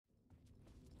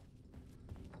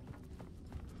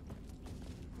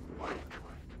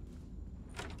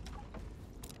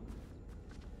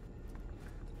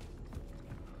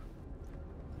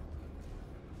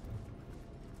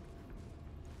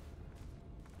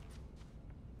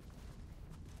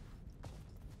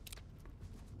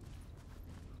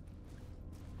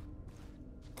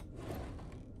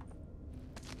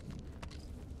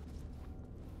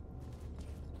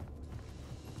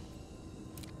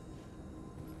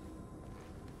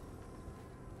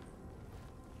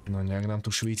No nejak nám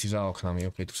tu švíci za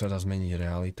oknami. Ok, tu sa dá zmeniť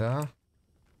realita.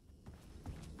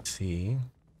 Si.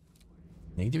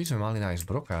 Niekde by sme mali nájsť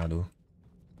brokádu.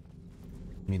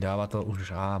 Mi dáva to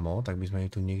už ámo, tak by sme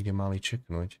ju tu niekde mali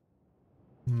čeknúť.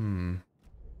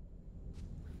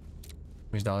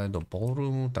 My dále do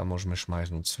ballroomu, tam môžeme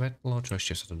šmajznúť svetlo, čo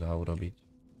ešte sa tu dá urobiť.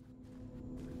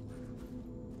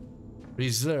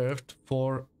 Reserved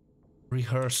for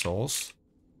rehearsals.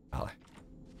 Ale.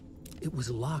 It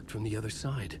was locked from the other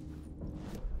side.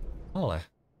 Ale.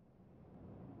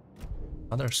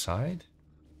 Other side?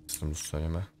 Co tam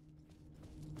dostaneme?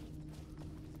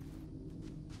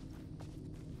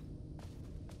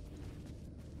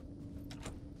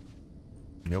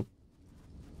 Nope.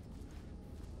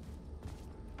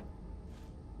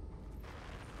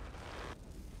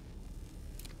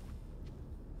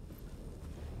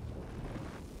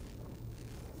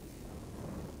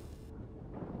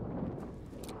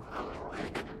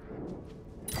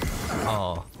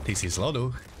 Oh, ty si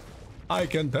zloduch. I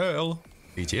can tell.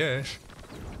 Ty tiež.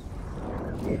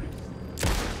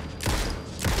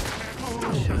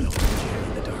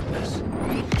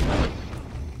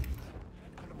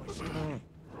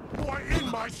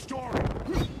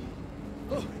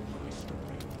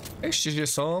 Ešte, že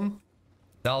som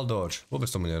dal dodge. Vôbec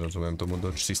tomu nerozumiem, tomu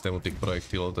dodge systému tých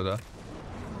projektilov teda.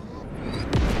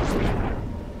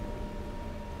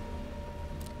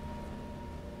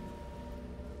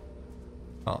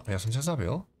 A, ja som ťa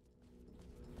zabil.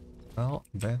 Well,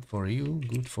 bad for you,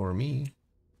 good for me.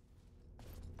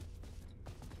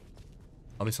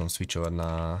 Mal by som switchovať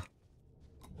na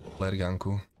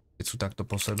flaregunku, keď sú takto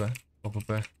po sebe, po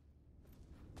pope.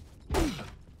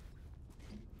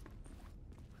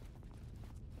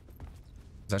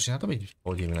 Začína to byť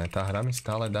podivné, tá hra mi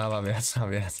stále dáva viac a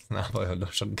viac nábojov do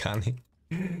shotguny.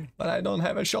 But I don't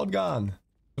have a shotgun.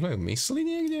 Možno ju myslí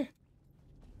niekde?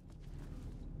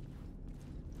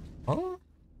 Oh?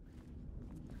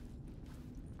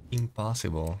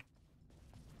 Impossible.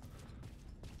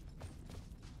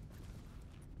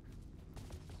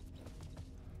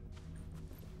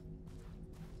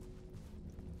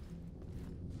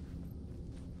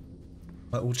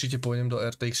 A určite pôjdem do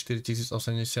RTX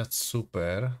 4080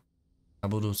 Super na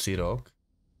budúci rok.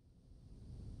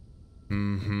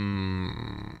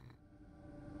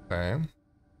 OK.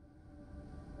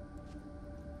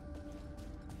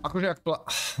 Akože ak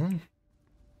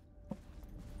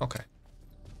OK.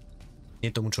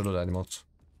 Nie tomu čo dodať moc.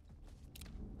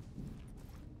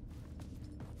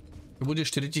 Keď bude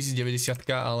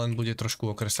 4090 a len bude trošku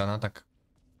okresaná, tak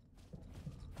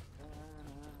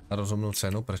na rozumnú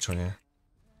cenu, prečo nie?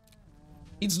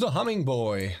 It's the humming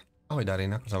boy. Ahoj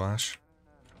Darin, ako sa máš?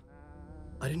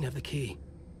 I didn't have the key.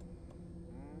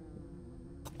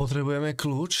 Potrebujeme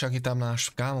kľúč, však je tam náš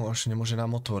kamoš, nemôže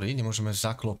nám otvoriť, nemôžeme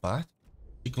zaklopať.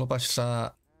 Vyklopať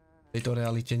sa v tejto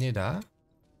realite nedá.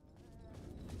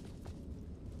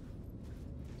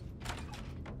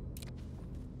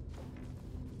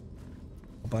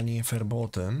 Pani je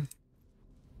verboten.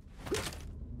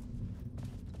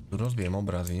 Tu rozbijem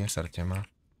obrazy, neserte ma.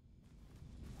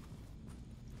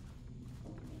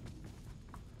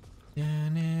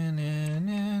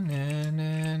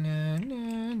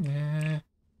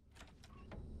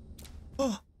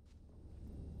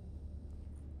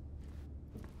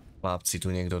 Chlapci, tu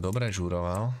niekto dobre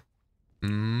žúroval.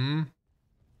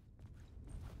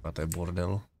 A to je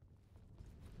bordel.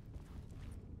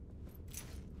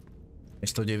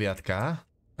 109-ka.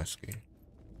 Hezky.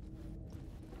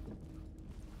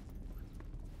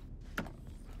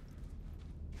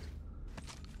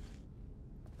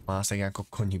 Pásek ako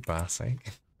koní pásek.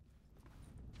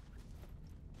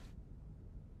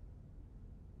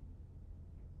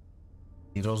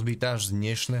 Rozbitá z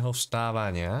dnešného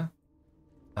vstávania.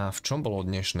 A v čom bolo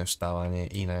dnešné vstávanie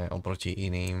iné oproti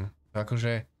iným?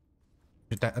 Akože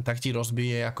tak ti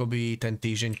rozbije akoby ten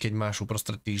týždeň, keď máš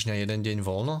uprostred týždňa jeden deň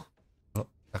voľno? No,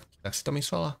 tak si to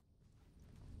myslela?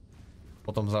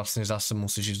 Potom zase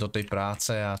musíš ísť do tej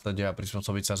práce a teda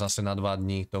prispôsobiť sa zase na 2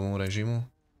 dní k tomu režimu?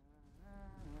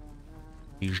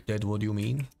 Is that what you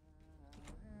mean?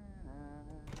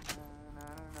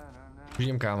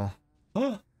 Idem, kámo.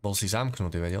 Bol si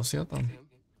zamknutý, vedel si o tom?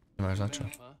 Nemáš za čo.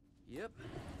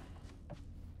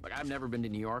 Like, I've never been to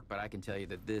New York, but I can tell you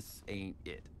that this ain't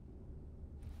it.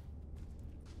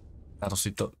 Na to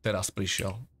si to teraz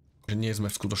prišiel. Že nie sme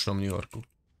v skutočnom New Yorku.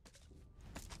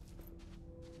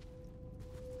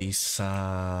 Ty sa...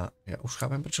 Ja už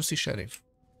chápem, prečo si šerif.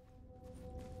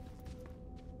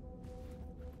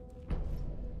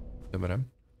 Dobre.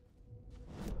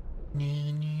 Nie.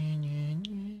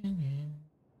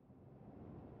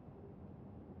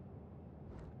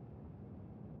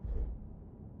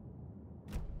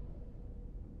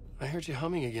 heard you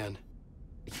humming again.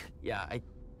 Yeah,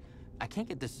 I can't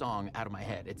get this song out of my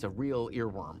head. It's a real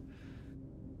earworm.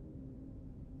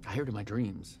 I hear it in my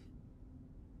dreams.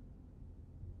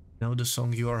 Know the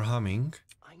song you are humming?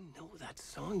 I know that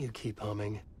song you keep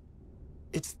humming.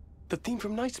 It's the theme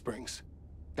from Night Springs.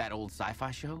 That old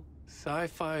sci-fi show?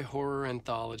 Sci-fi horror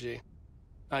anthology.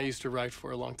 I used to write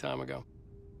for a long time ago.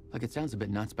 Look, it sounds a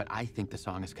bit nuts, but I think the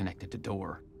song is connected to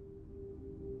Door.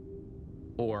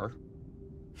 Or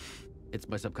it's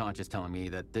my subconscious telling me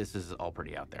that this is all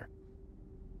pretty out there.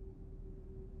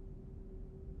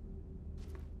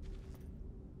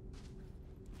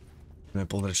 Ideme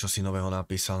pozrieť, čo si nového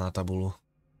napísal na tabulu.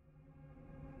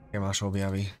 Aké máš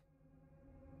objavy?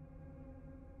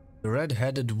 The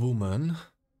red-headed woman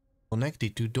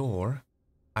connected to Door.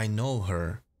 I know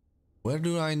her. Where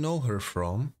do I know her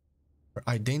from? Her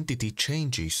identity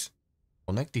changes.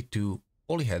 Connected to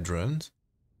polyhedrons.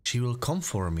 She will come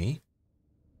for me.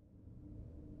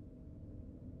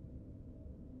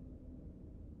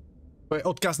 To je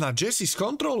odkaz na Jessie z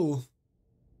kontrolu.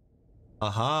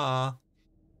 Aha.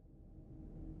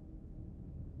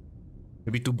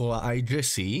 Keby tu bola aj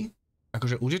Jessie,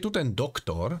 akože už je tu ten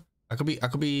doktor,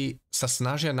 akoby sa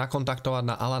snažia nakontaktovať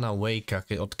na Alana Wakea,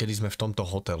 odkedy sme v tomto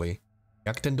hoteli.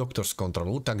 Jak ten doktor z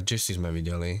kontrolu, tak Jessie sme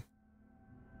videli.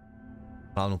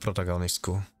 Hlavnú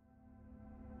protagonistku.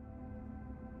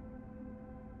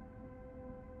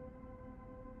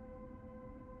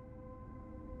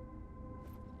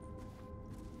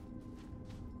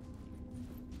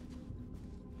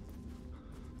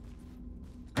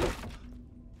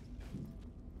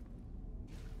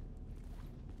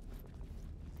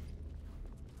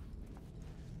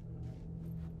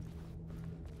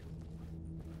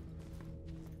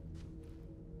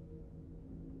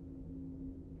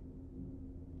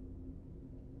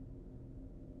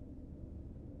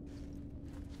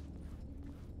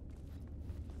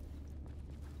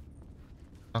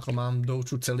 Ako mám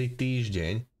douču celý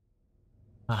týždeň.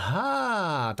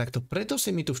 Aha, tak to preto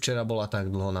si mi tu včera bola tak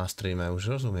dlho na streame,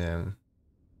 už rozumiem.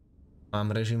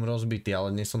 Mám režim rozbitý, ale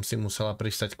dnes som si musela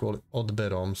pristať kvôli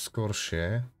odberom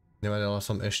skoršie. Nevadala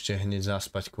som ešte hneď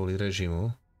zaspať kvôli režimu.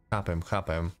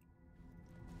 Chápem.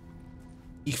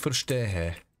 Ich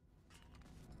verstehe.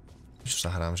 Čo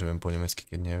sa hrám, že viem po nemecky,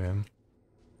 keď neviem.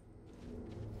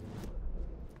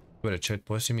 Dobre, chat,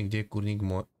 povedz si mi, kde je kurník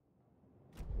môj...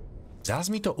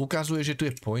 Zás mi to ukazuje, že tu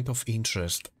je point of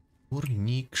interest.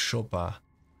 Kurník shopa.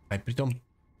 Aj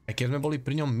keď sme boli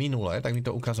pri ňom minule, tak mi to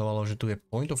ukazovalo, že tu je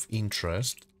point of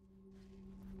interest.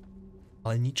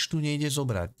 Ale nič tu nejde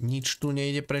zobrať. Nič tu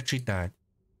nejde prečítať.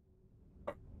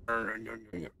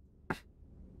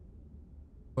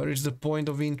 Where is the point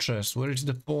of interest? Where is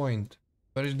the point?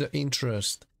 Where is the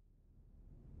interest?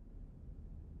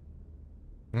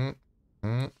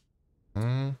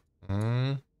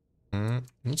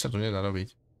 Nič sa tu nedá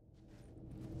robiť.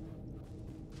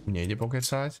 Nejde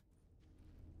pokecať.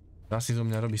 Dá si zo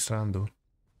mňa robí srandu.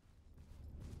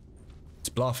 It's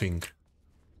bluffing.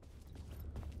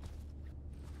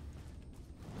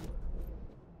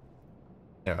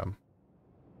 Neviem.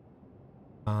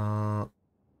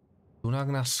 Tunak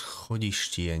na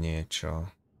schodišti je niečo.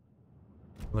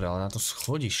 Dobre, ale na to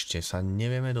schodište sa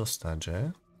nevieme dostať, že?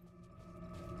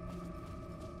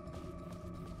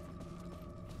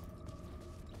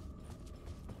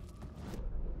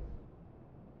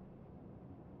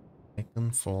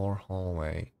 Second floor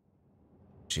hallway.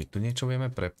 Čiže tu niečo vieme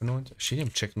prepnúť? Ešte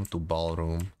idem checknúť tú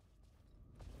ballroom.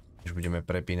 Už budeme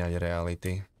prepínať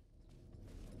reality.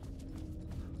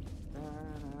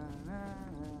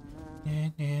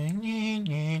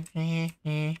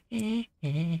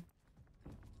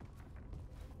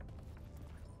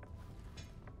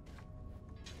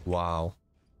 Wow.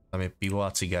 Tam je pivo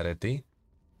a cigarety.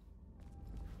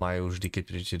 Majú vždy, keď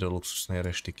prídete do luxusnej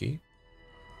reštiky.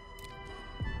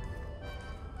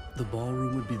 The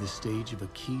ballroom would be the stage of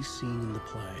a key scene in the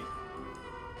play.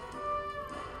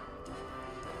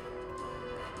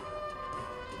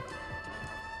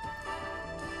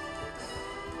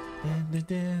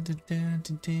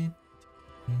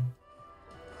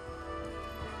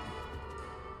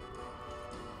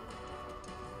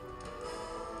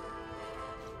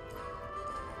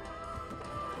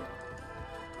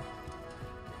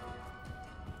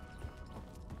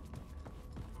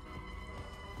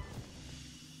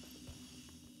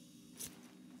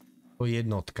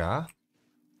 Jednotka.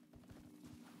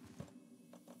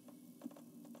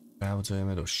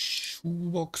 Prehodzujeme do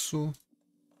shoeboxu.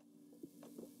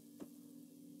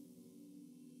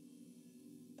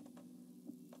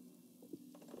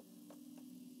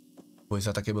 Boj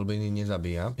sa také blbiny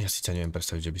nezabíja. Ja si ťa neviem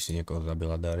predstaviť, že by si niekoho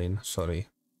zabila, Darin. Sorry.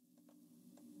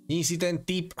 Nie si ten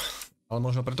typ. Ale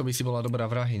možno preto by si bola dobrá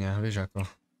vrahyňa, vieš ako.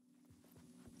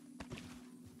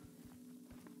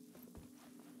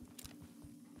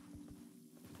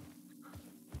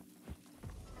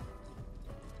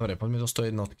 Dobre, poďme do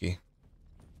 101.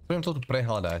 Budem to tu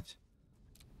prehľadať.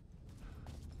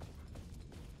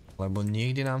 Lebo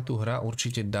niekde nám tu hra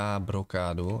určite dá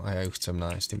brokádu a ja ju chcem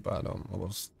nájsť tým pádom.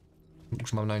 Lebo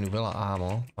už mám na ňu veľa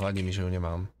ámo a vadí mi, že ju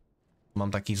nemám.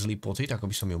 Mám taký zlý pocit, ako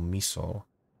by som ju mysol.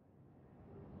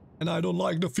 And I don't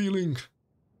like the feeling.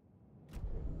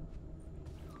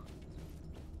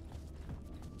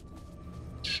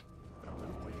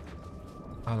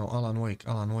 Áno, Alan Wake,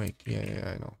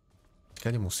 je, no.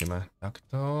 Kade musíme?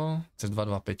 Takto, cez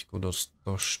 225 do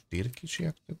 104, či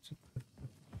jak to je?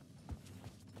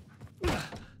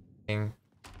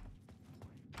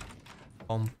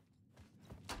 Pom.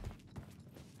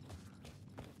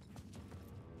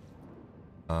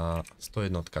 A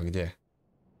 101, kde?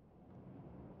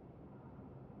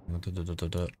 No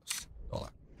dole.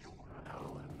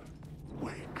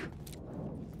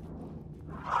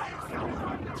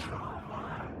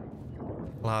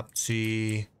 Chlapci.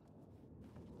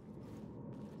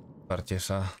 Varte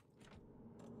sa.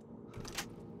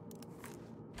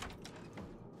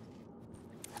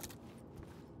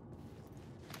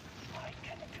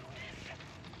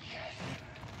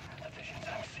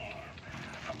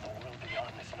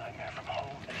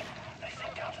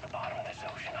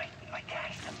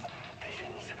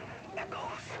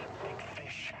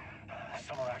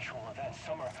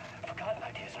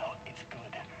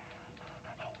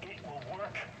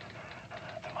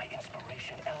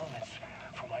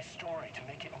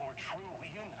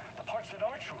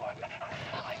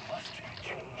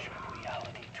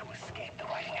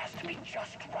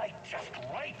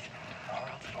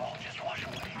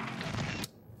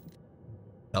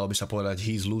 Dalo by sa povedať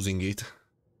he's losing it.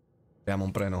 V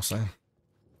priamom prenose.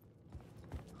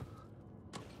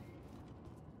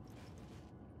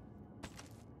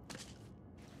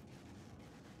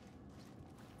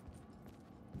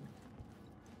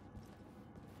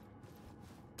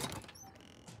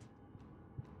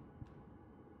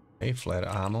 Hej, flare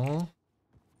ammo.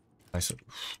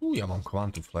 Ja mám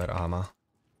quantum flare ammo.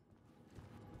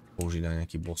 Použiť aj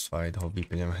nejaký boss fight, ho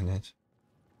vypnem hneď.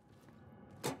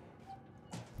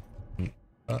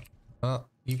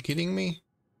 You kidding me?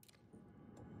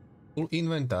 Full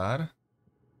inventár?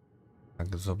 Tak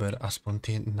zober aspoň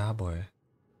tie náboje.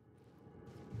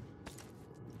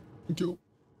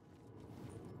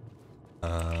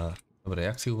 Dobre,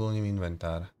 jak si uvoľním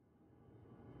inventár?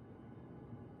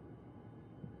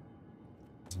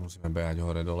 Musíme behať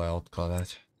hore dole a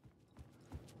odkladať.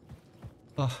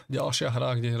 Ďalšia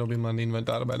hra, kde robím len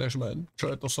inventár management. Čo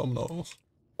je to so mnou?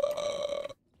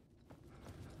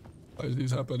 Why is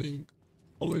this happening?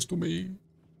 Always to me.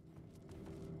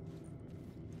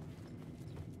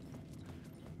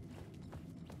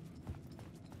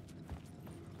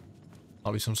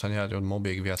 Mal by som sa nehať od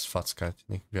mobiek viac fackať.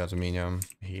 Nech viac míňam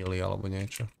healy alebo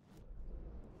niečo.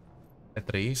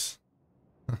 Tetris.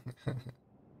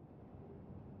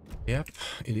 Yep,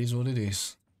 it is what it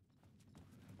is.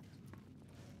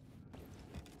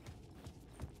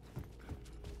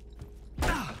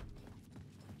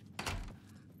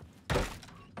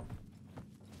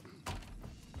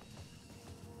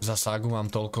 Za Sagu mám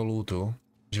toľko lootu,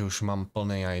 že už mám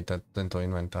plný aj tento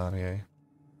inventár jej.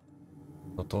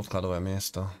 Toto odkladové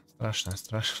miesto.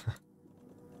 Strašné.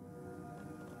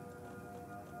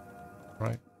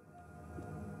 Right.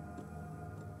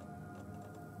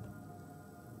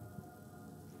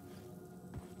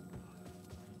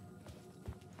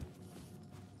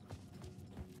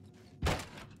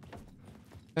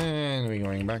 And we're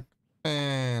going back.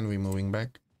 And we're moving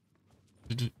back.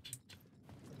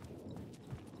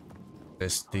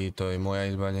 Testy, to je moja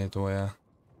izba, nie tvoja.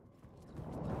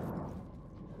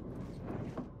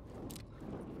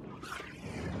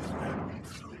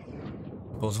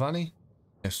 Pozvaný?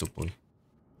 Nevstupuj.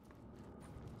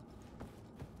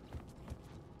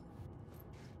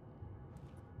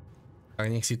 Tak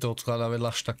nech si to odkladá vedľa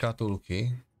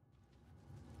štakatulky.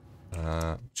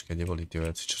 Počkaj, kde boli tie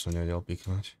veci, čo som nevedel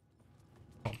piknúť?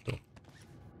 Tu.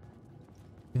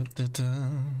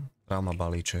 Trauma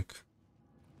balíček.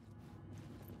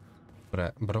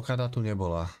 Dobre, brokáda tu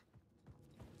nebola.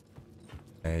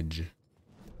 Edge.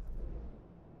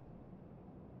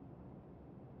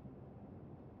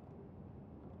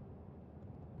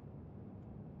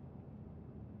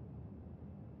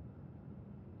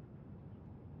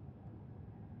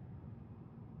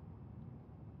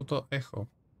 Toto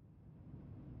echo.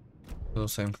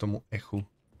 Dostajem k tomu echu.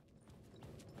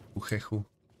 Uchechu.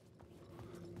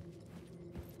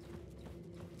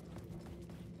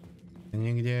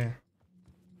 Niekde.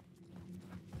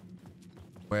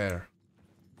 Where?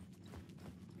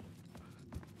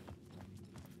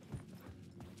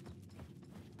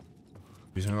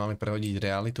 By sme mali prehodiť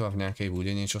realitu a v nejakej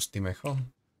bude niečo s tým echom?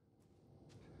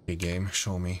 Okay, game,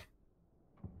 show me.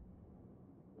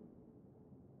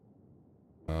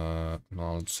 No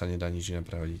ale tu sa nedá nič iné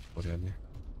prehodiť poriadne.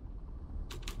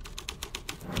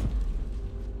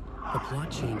 The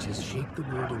plot changes shape the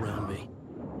world around me.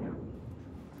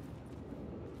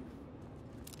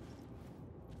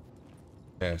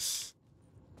 Yes.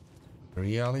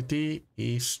 Reality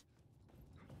is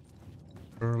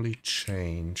early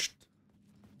changed.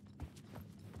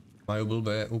 Majú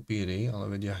blbé upíry, ale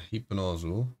vedia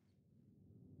hypnózu.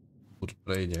 Furt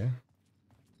prejde.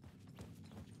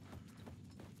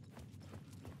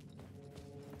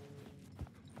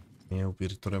 Nie je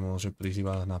upír, ktoré môže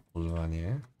prizývať na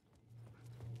pozvanie.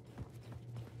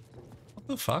 What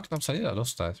the fuck? Tam sa nedá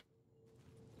dostať.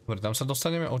 Dobre, tam sa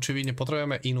dostaneme očividne,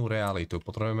 potrebujeme inú realitu,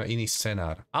 potrebujeme iný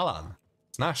scenár. Alan,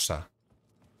 snaž sa.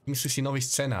 Myslí si nový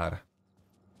scenár.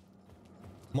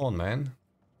 Come on, man.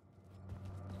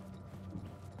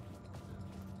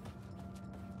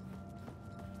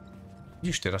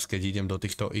 Vidíš teraz, keď idem do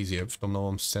týchto izieb, v tom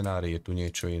novom scenári je tu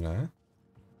niečo iné?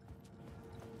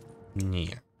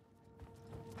 Nie.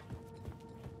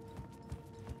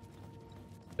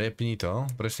 Prepni to,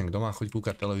 presne, kto má chuť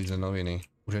kúkať televízne noviny.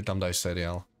 Už aj tam daj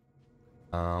seriál.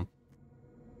 A...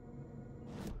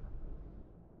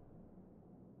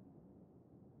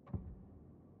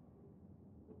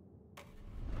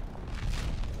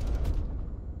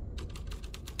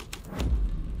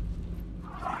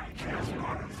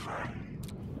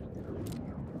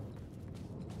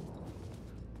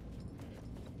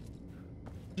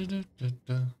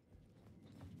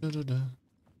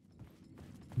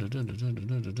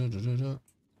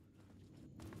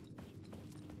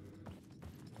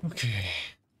 OK.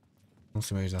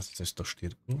 Musíme ísť zase cez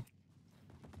 104.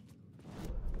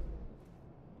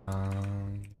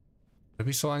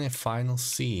 Prepisovanie final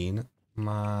scene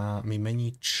mi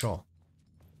mení čo?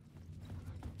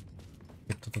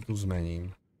 Keď toto tu zmením.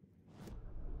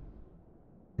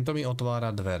 To mi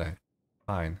otvára dvere.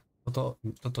 Fajn.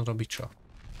 Toto robí čo?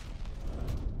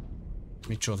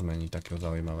 Mi čo zmení takého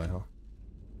zaujímavého?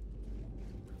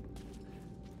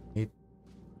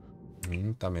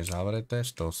 Tam je zavreté,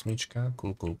 108.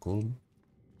 Cool.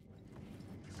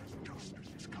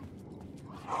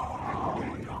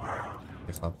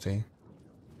 Chlapci.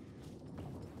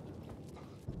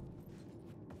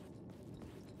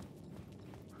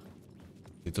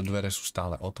 Tieto dvere sú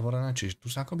stále otvorené, čiže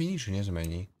tu sa akoby nič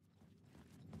nezmení.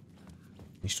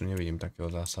 Nič tu nevidím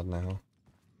takého zásadného.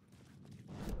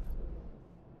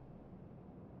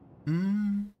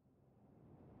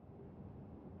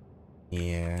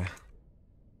 Yeah.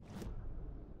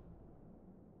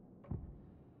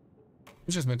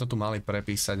 Že sme to tu mali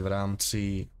prepísať v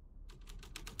rámci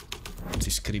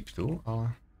skriptu,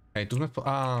 ale... Hej, tu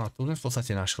sme v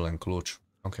podstate našli len kľúč.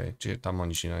 OK, čiže tam o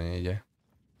nič iné nejde.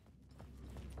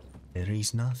 There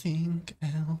is nothing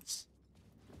else.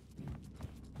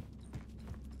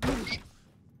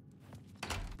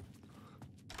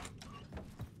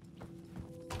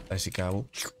 Daj si kávu.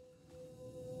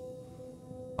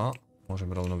 A môžem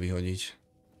rovno vyhodiť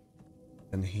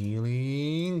ten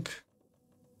healing.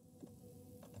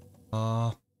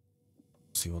 A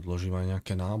si odložím aj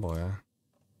nejaké náboje.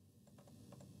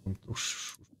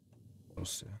 Už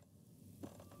proste.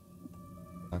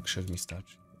 Tak 6 mi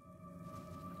stačí.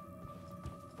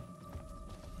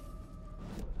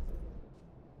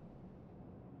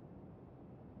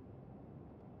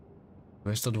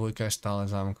 Dvojka je stále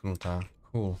zamknutá.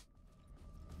 Cool.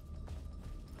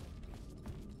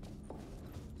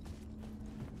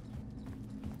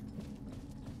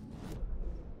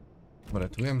 Dobre,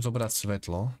 tu viem zobrať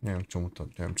svetlo. Neviem,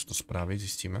 čo to spraví,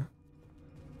 zistíme.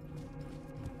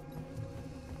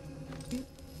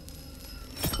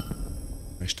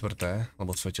 Je štvrté,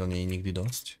 lebo svetel nie je nikdy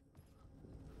dosť.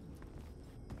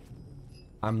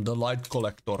 I'm the light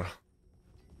collector.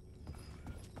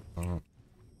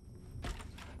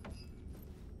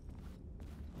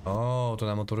 To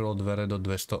nám otvorilo dvere do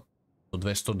 202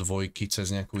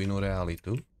 cez nejakú inú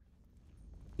realitu.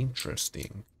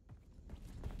 Interesting.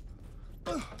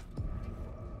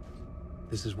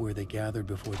 This is where they gathered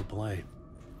before the play.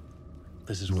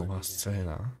 This is where nová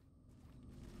scéna.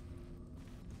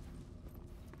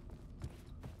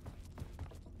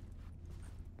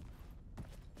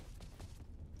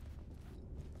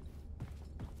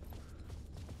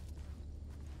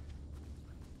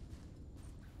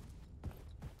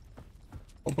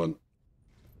 Open.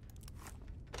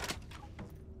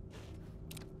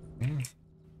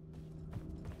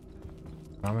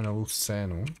 Máme novú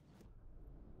scénu.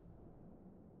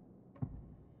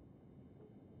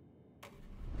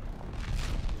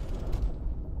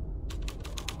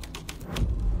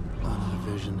 Another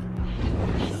vision.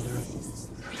 Another.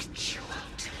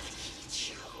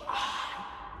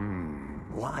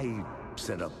 Why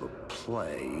set up a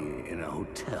play in a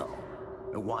hotel?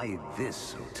 Why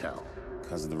this hotel?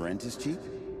 Because the rent is cheap?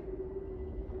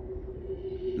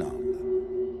 No.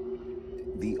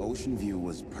 The ocean view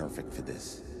was perfect for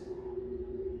this.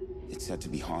 It's said to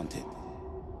be haunted.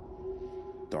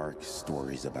 Dark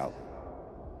stories about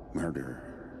murder,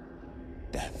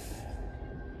 death,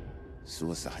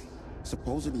 suicide.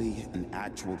 Supposedly, an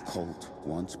actual cult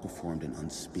once performed an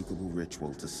unspeakable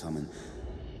ritual to summon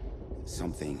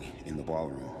something in the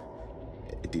ballroom.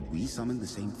 Did we summon the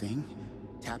same thing?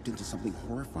 Tapped into something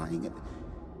horrifying?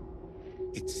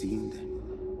 It seemed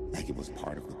like it was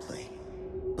part of the play,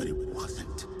 but it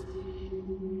wasn't.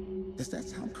 Does that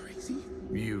sound crazy?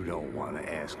 You don't want to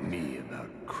ask me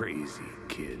about crazy,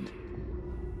 kid.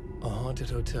 A haunted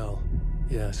hotel.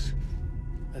 Yes.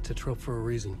 That's a trope for a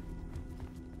reason.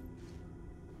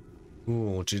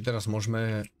 Čiže teraz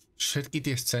môžeme všetky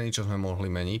tie scény, čo sme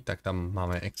mohli meniť, tak tam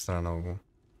máme extra novú.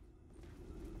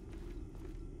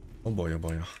 Oboj.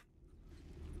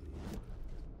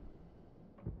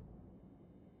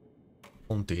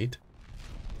 Haunted.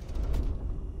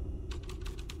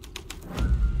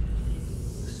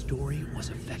 The story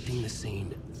was affecting the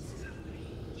scene.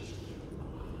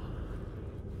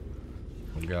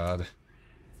 Oh god.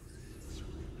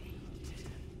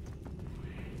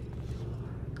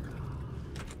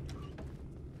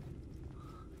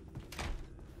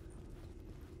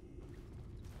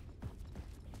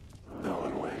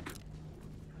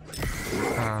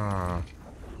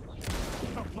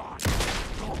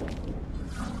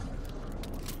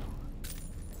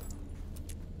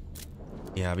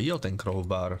 Ja videl ten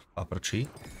crowbar v paprči.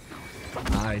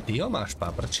 Aj ty ho máš v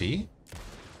paprči.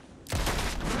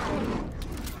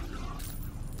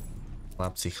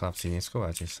 Chlapci,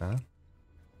 neschovajte sa.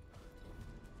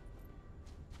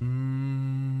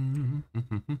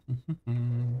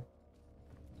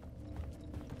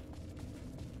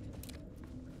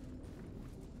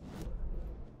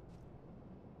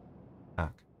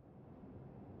 Tak.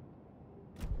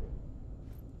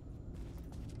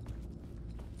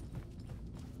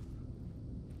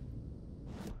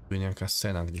 Tu je nejaká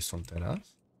scéna, kde som teraz?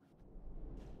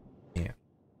 Nie.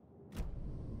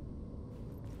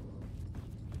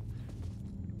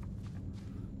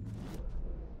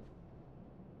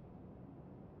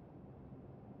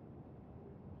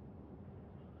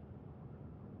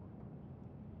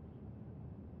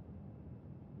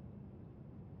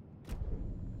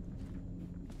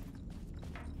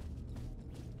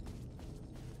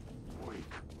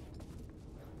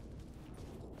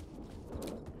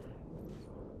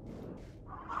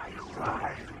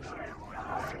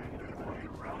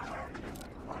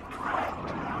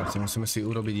 Musíme si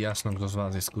urobiť jasno, kto z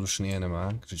vás je skutočný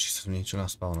enemák, že či sa niečo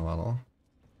naspawnovalo.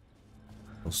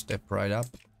 So step right up.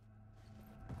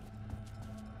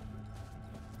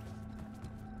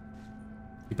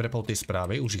 I prepol tie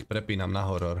správy, už ich prepínam na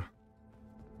horor.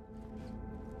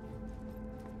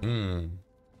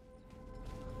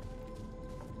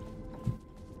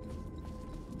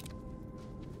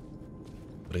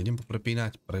 Prejdem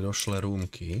poprepínať predošlé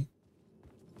rúmky.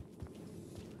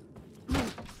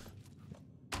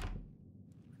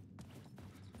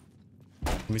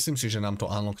 Myslím si, že nám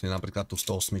to unlockne napríklad tú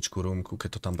 108 rúmku,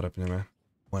 keď to tam prepneme.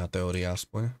 Moja teória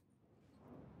aspoň.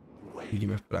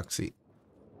 Vidíme v praxi.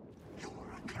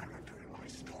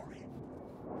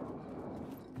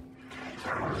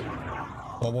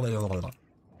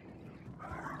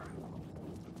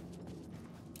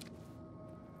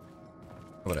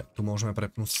 Dobre, tu môžeme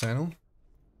prepnúť scénu.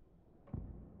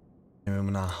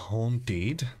 Neviem na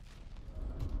Haunted.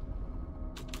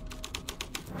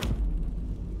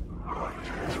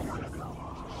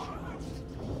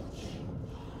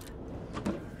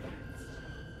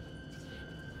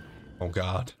 Oh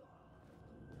god.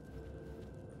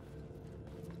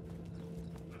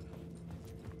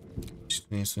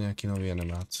 Nie sú nejakí noví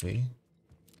animácii.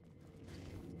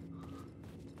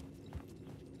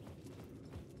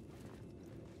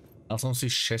 Dal som si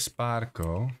 6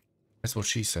 párkov. That's what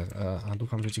she said. A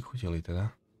dúfam, že ti chutili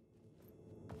teda.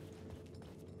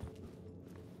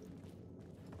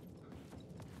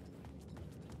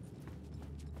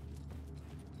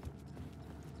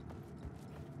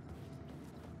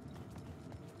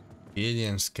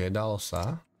 Viedenské, dalo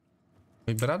sa.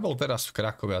 Môj brat bol teraz v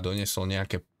Krakove a doniesol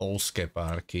nejaké poľské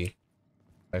párky.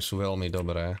 Aj sú veľmi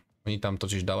dobré. Oni tam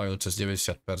totiž dávajú cez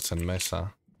 90%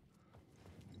 mesa.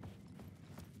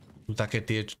 Sú také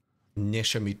tie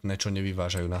nešemitné, čo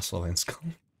nevyvážajú na Slovensko.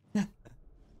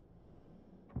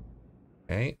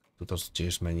 OK, tuto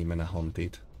tiež zmeníme na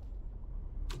Haunted.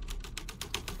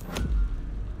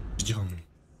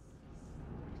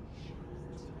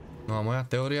 No a moja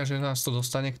teória, že nás to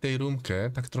dostane k tej rúmke,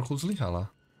 tak trochu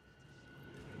zlyhala.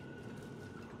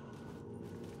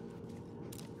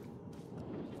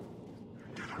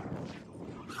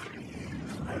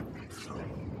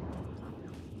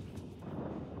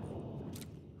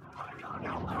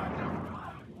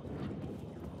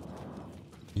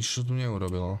 Nič to tu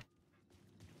neurobilo.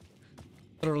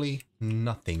 Literally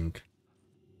nothing.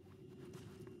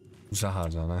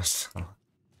 Zahádza nás.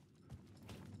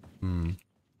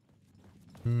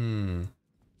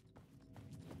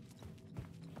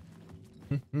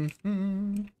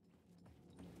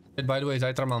 By the way,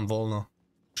 zajtra mám voľno.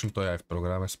 Už to je aj v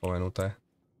programe spomenuté.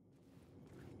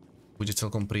 Bude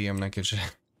celkom príjemné, keďže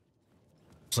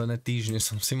posledné týždne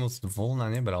som si moc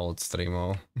voľna nebral od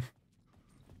streamov.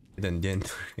 Jeden deň.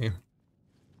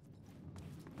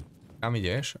 Kam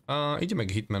ideš? Ideme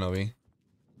k Hitmanovi.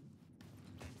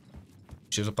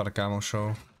 Ešte zo pár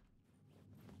kamošov.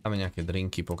 Dáme nejaké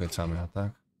drinky, pokecáme a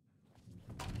tak.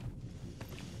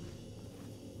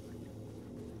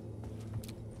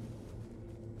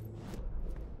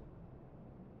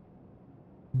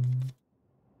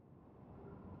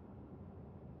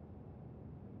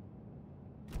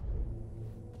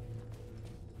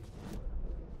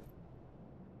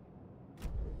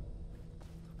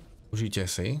 Užite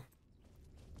si.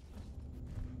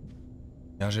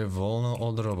 Jaže voľno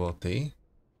od roboty.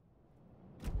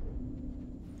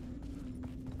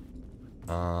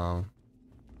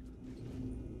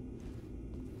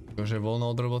 Že voľno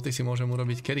od roboty si môžem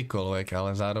urobiť kedykoľvek,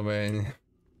 ale zároveň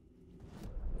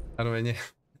nie.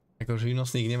 Ako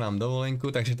živnostník nemám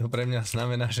dovolenku, takže to pre mňa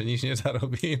znamená, že nič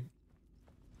nezarobím.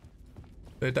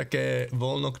 To je také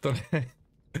voľno,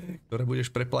 ktoré budeš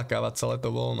preplakávať celé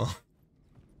to voľno.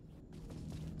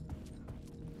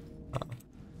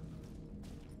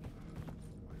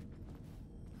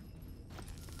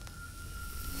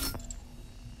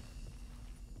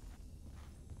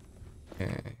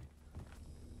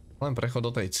 Len prechod do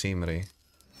tej cimry.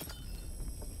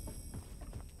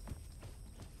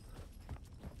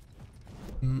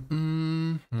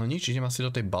 No nič, idem asi do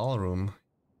tej ballroom.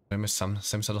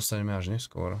 Sem sa dostaneme až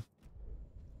neskôr.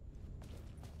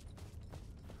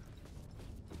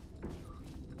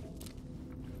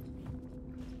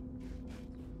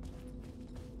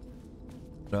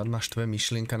 Rád ma štve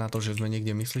myšlienka na to, že sme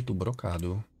niekde mysli tú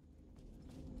brokádu.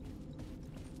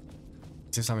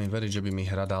 Chce sa mi veriť, že by mi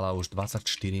hra dala už 24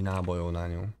 nábojov na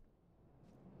ňu.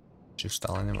 Či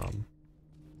stále nemám.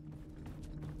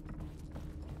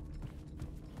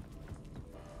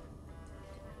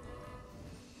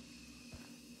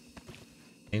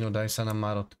 No daj sa na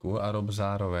marotku a rob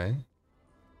zároveň.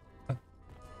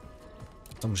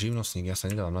 Som živnostník, ja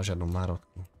sa nedávam na žiadnu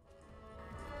marotku.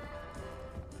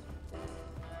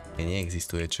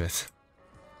 Neexistuje čas.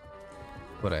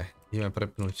 Dobre, ideme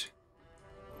prepnúť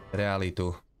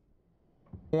realitu.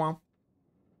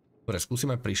 Dobre,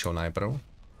 skúsime prišiel najprv.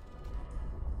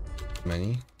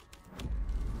 Mení.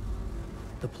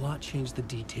 The plot changed the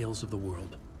details of the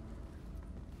world.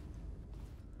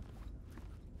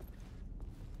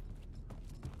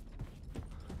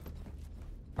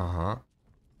 Aha.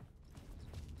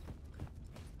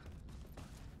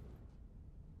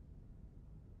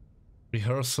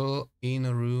 Rehearsal in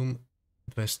room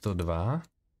 202.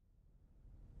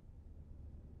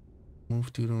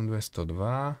 Move to room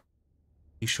 202.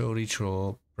 Show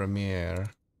ritual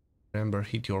premiere. Remember,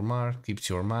 hit your mark, keep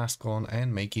your mask on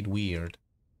and make it weird.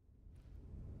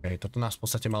 Okay, toto nás v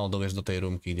podstate malo doviesť do tej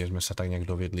roomky, kde sme sa tak nejak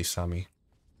doviedli sami.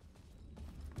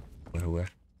 To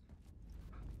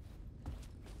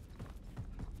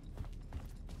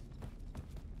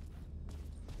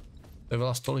je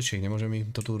veľa stoličiek, nemôžem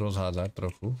im to tu rozhádzať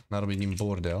trochu, narobiť im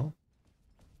bordel.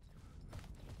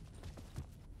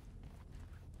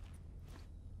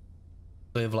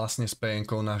 To je vlastne s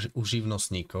PN-kou u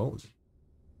živnostníkov.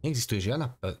 Neexistuje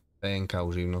žiadna PN-ka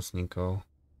u živnostníkov.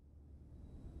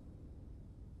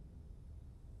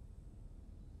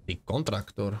 Ty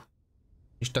kontraktor.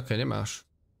 Nič také nemáš.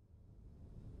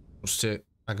 Proste,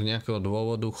 ak z nejakého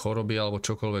dôvodu, choroby alebo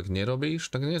čokoľvek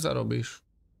nerobíš, tak nezarobíš.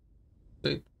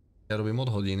 Ja robím od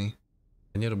hodiny.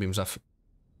 Ja nerobím za...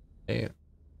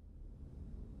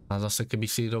 A zase, keby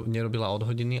si nerobila od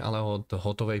hodiny, ale od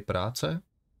hotovej práce,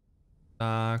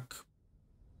 tak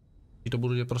ti to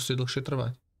bude proste dlhšie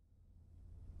trvať.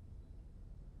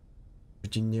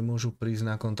 Ti nemôžu prísť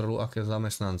na kontrolu, aké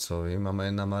zamestnancovi.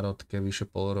 Máme na marotke vyše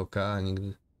pol roka a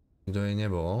nikto jej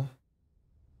nebol.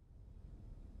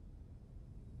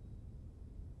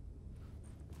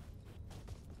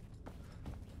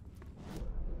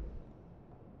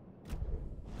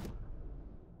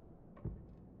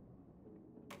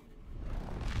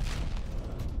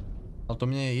 Ale to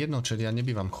mne je jedno, čo ja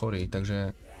nebývam chorý,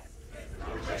 takže... It's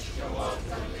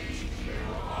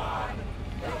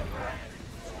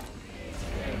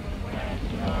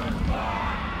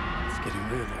getting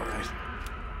real, all right.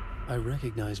 I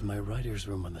recognize my writer's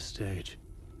room on the stage.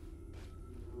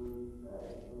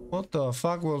 What the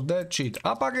fuck was that shit?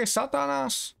 Apage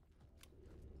Satanas!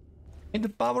 And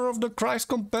the power of the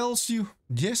Christ compels you.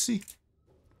 Kde si?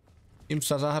 Idem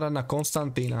sa zahrať na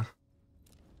Konstantína.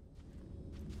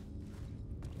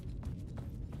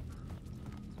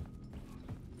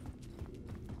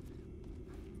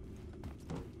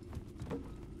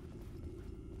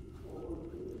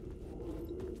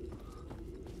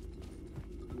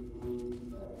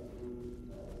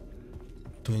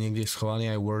 Tu je niekde schovaný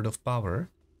aj Word of Power.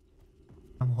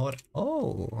 Tam hore.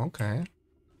 Oh, okay.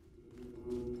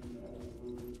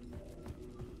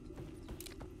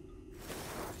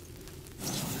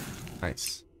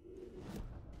 Nice.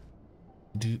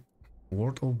 The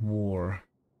Word of War.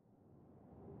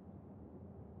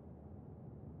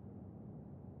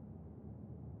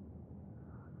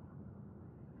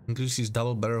 Increases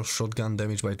double barrel shotgun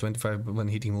damage by 25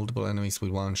 when hitting multiple enemies with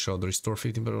one shot. Restore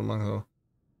 15 barrel ammo.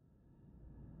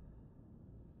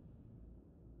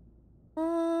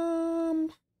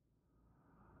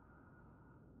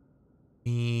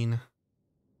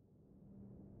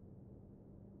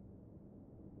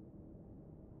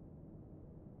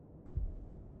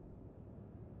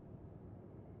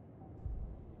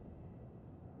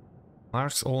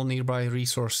 Marks all nearby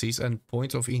resources and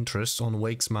points of interest on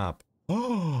Wake's map.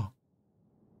 Oh!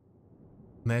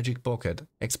 Magic Pocket.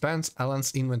 Expands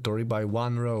Alan's inventory by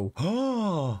 1 row.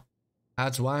 Oh!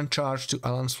 Adds 1 charge to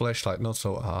Alan's flashlight. Not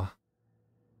so...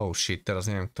 Oh shit,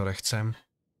 teraz neviem, ktoré chcem.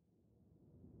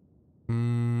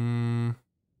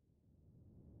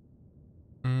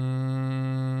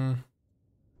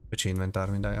 Väčší inventár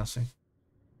mi daj asi.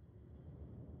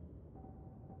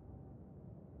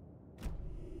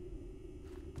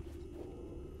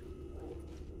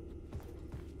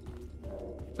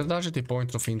 Zdá, že tie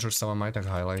points of interest sa vám aj tak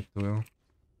highlightujú.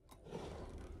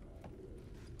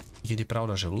 Je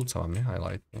pravda, že ľud sa vám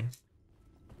nehighlightuje.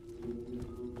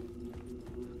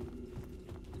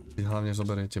 Vy hlavne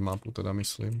zoberiete mapu, teda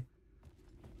myslím.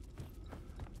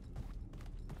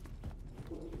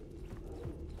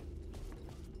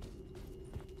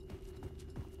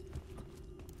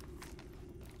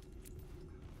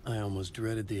 I almost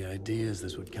dreaded the ideas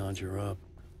this would conjure up.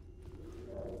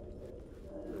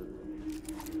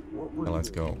 Now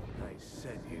let's go. Nice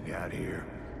set you got here.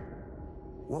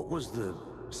 What was the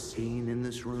scene in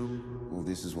this room? Well,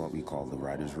 this is what we call the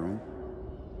writer's room.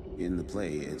 In the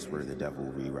play, it's where the devil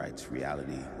rewrites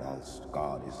reality whilst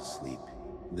God is asleep.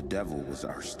 The devil was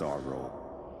our star role.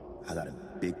 I got a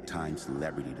big-time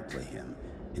celebrity to play him,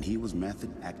 and he was method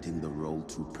acting the role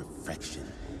to perfection.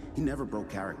 He never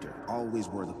broke character, always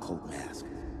wore the cult mask.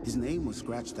 His name was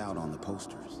scratched out on the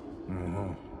posters.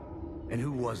 Mm-hmm. And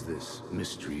who was this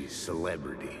mystery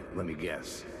celebrity? Let me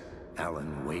guess.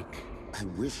 Alan Wake? I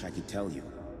wish I could tell you,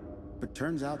 but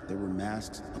turns out there were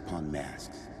masks upon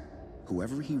masks.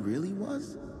 Whoever he really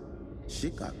was,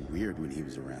 shit got weird when he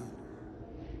was around.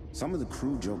 Some of the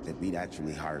crew joked that we'd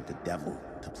actually hired the devil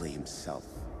to play himself.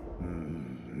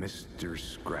 Mr.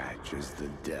 Scratch is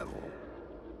the devil.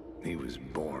 He was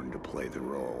born to play the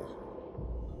role.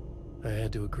 I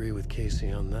had to agree with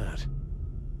Casey on that.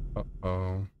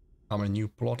 Uh-oh. I'm a new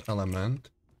plot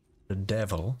element. The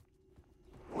devil.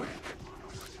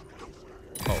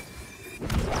 Oh.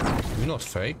 You're not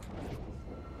fake.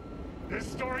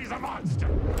 This story's a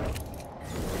monster!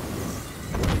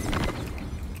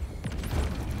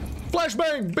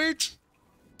 Flashbang, bitch!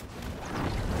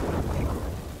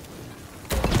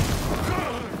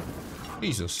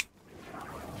 Jesus.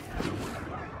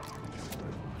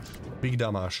 Big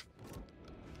damage.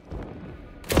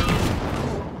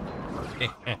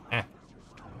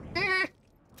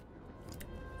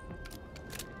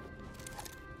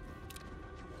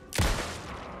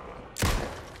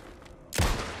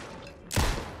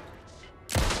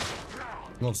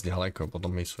 Moc ďaleko,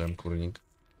 potom misujem, kurník.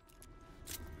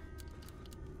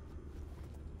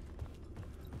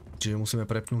 Čiže musíme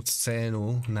prepnúť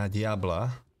scénu na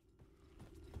diabla.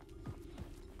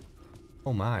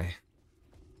 Oh my.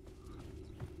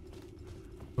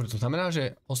 To znamená,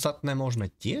 že ostatné môžeme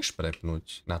tiež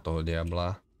prepnúť na toho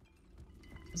diabla.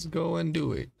 Let's go and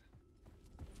do it.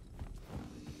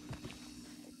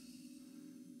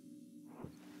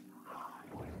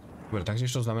 Dobre,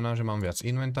 takže to znamená, že mám viac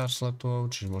inventár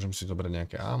slotov, čiže môžem si zobrať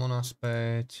nejaké ammo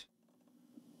naspäť.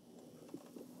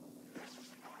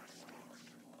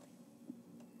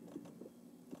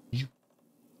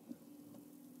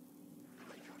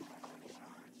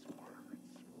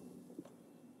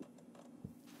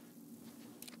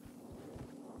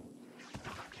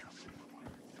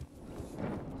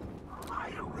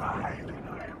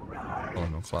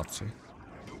 No, chlapci.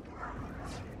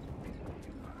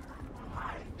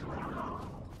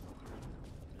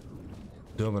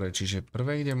 Dobre, čiže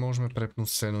prvé, kde môžeme prepnúť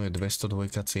scénu, je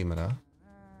 202 cimra.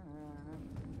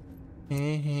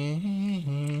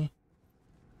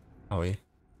 Ahoj.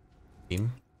 Tým.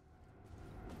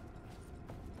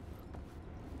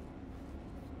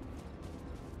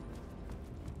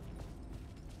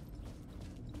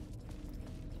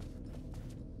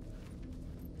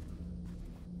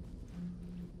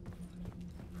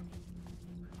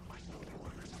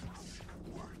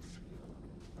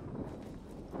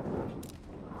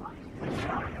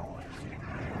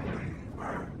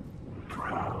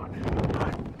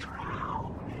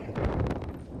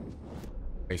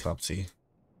 Chlapci.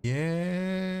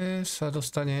 Sa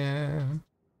dostane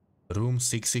room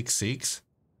 666.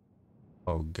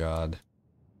 Oh god.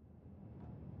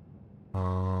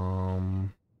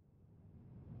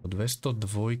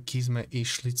 202 sme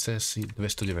išli cez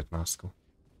 219.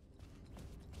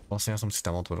 Vlastne ja som si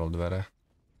tam otvoril dvere.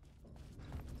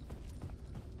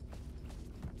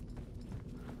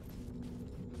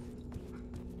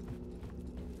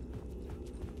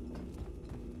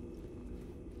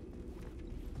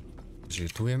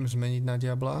 Čiže tu viem zmeniť na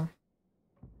diabla.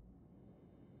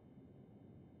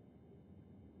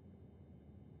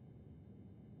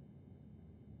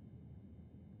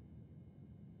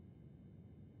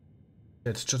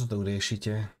 Čo to tu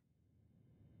riešite?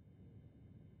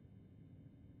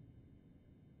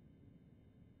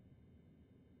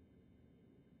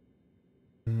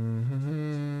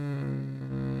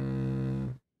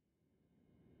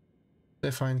 To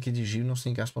je fajn, keď je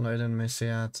živnostník aspoň na 1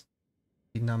 mesiac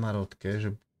na marotke,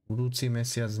 že budúci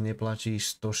mesiac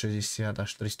neplatíš 160 až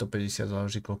 350,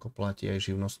 záleží koľko platí aj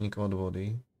živnostník od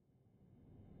vody.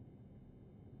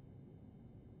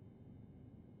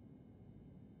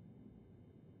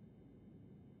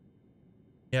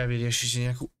 Ja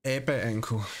vyriešite nejakú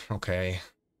EPN-ku, OK.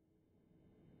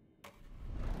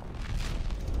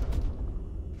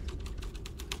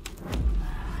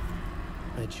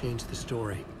 I changed the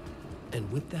story, and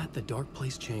with that the dark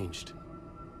place changed.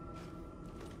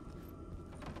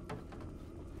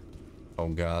 Oh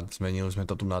god, zmenili sme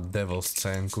to tu na devil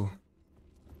scénku.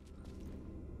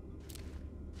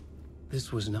 This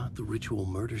was not the ritual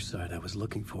murder site I was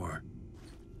looking for.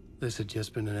 This had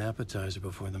just been an appetizer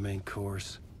before the main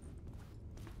course.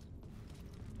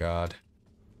 God.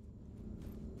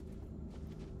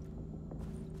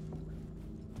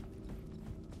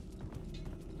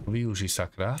 Využij,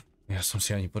 sakra. Ja som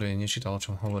si ani poriadne nečítal, o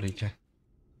čom hovoríte.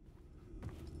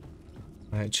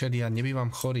 Čeli, ja nebývam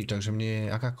chorý, takže mne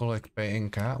je akákoľvek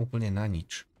PNK úplne na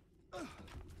nič.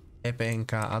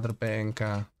 EPNK, ADR PNK,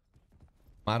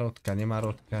 marotka,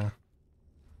 nemarotka.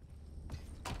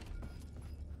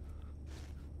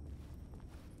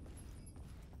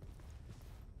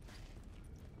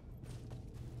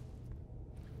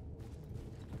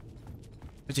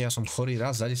 Viete, ja som chorý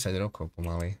raz za 10 rokov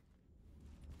pomaly.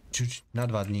 Na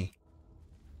 2 dní.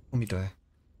 Mi to je.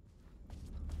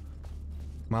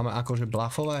 Máme akože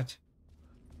blafovať?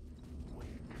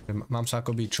 Mám sa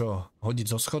akoby čo?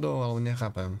 Hodiť zo schodov? Alebo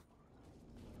nechápem.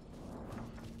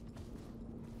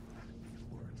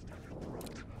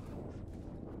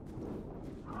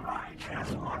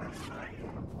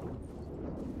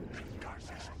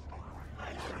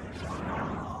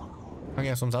 Tak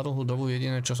ja som za dlhú dobu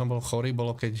jediné, čo som bol chorý,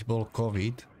 bolo keď bol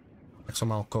COVID. Tak som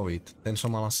mal COVID. Ten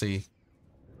som mal asi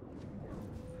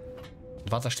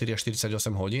 24 až 48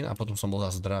 hodín a potom som bol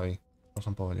zase zdravý. To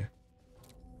som povedal.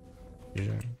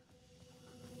 Čiže...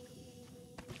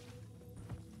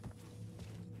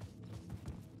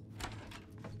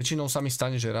 Väčšinou sa mi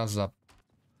stane, že raz za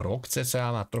rok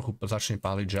cca ma trochu začne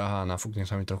páliť žaha a nafúkne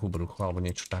sa mi trochu brucho alebo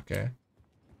niečo také.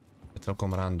 Je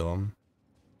celkom random.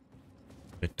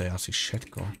 To je asi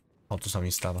všetko. Ale to sa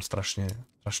mi stáva strašne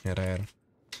rare.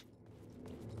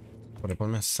 Dobre,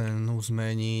 poďme scénu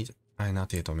zmeniť aj na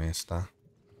tieto miesta.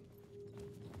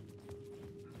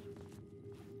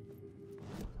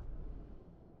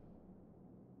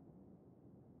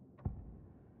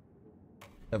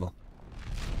 Lebo.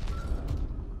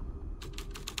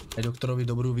 Aj doktorovi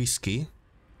dobrú whisky.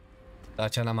 Dá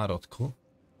ťa na marotku.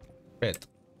 5.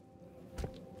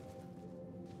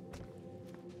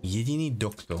 Jediný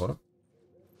doktor,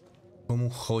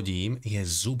 komu chodím, je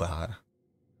zubár,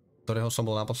 ktorého som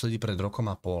bol naposledy pred rokom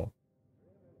a pol.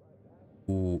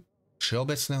 U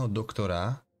všeobecného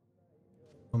doktora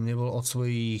som nebol od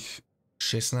svojich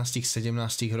 16-17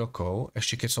 rokov,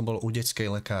 ešte keď som bol u detskej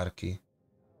lekárky.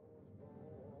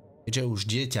 Keďže už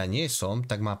dieťa nie som,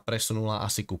 tak ma presunula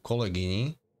asi ku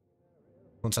kolegyni.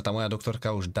 Dokonca tá moja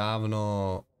doktorka už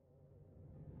dávno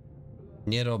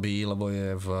nerobí, lebo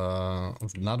je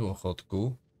na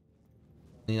dôchodku.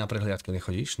 Ni na prehliadku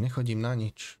nechodíš? Nechodím na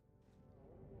nič.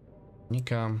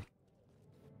 Nikam.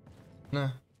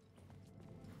 Ne.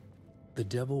 The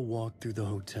devil walked through the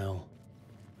hotel,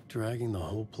 dragging the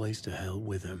whole place to hell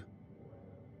with him.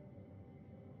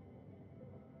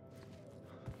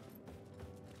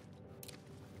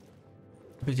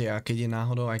 Viete, a keď je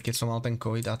náhodou, aj keď som mal ten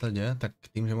COVID a teda, tak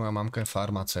tým, že moja mamka je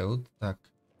farmaceut, tak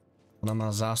ona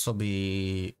má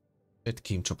zásoby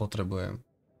všetkým, čo potrebujem.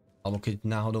 Alebo keď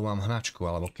náhodou mám hnačku,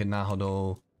 alebo keď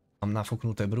náhodou mám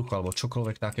nafúknuté brucho, alebo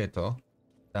čokoľvek takéto,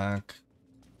 tak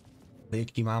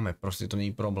lieky máme, proste to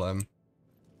nie je problém.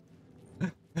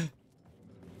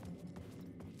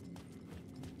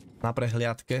 Na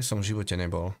prehliadke som v živote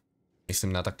nebol.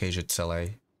 Myslím na takej, že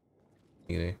celej.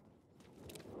 Nikdy.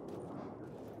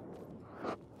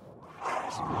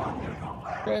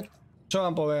 Čo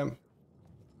vám poviem?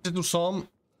 Že tu som,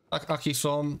 tak aký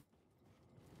som.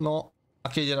 No,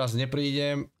 a keď raz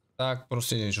neprídem, tak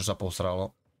proste niečo sa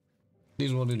posralo.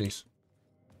 This what it is.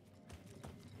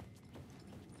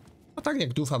 A tak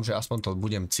nejak dúfam, že aspoň to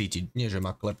budem cítiť. Nie, že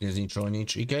ma klepne z ničoho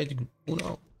nič. I keď,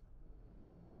 no.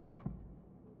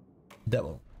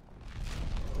 Devil.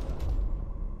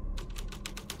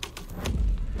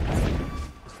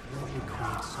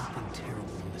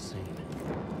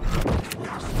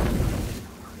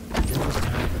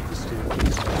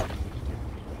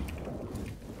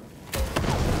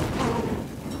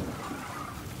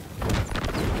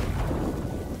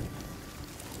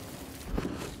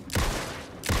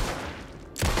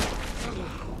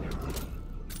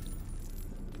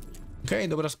 OK,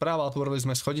 dobrá správa, otvorili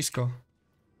sme schodisko.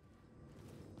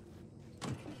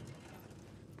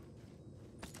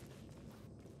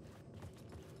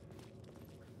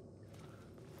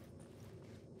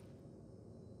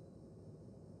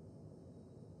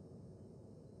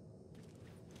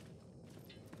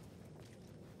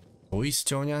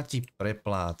 Poisťovňa ti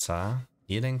prepláca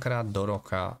jedenkrát do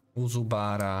roka u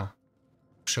zubára,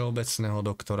 všeobecného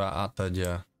doktora a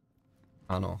teda.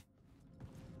 Áno.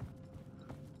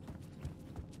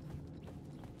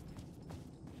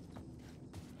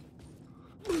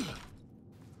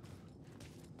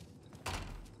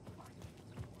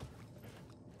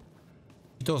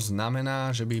 To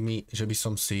znamená, že by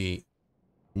som si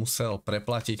musel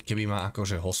preplatiť, keby ma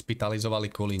akože hospitalizovali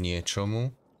kvôli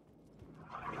niečomu.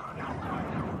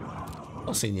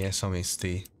 To si nie som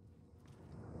istý.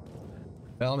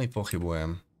 Veľmi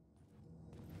pochybujem.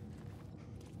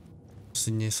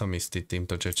 Si nie som istý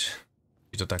týmto, či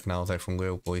to tak naozaj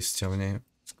funguje u poisťovne.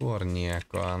 Skôr nie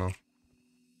ako áno.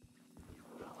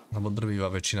 Lebo drvivá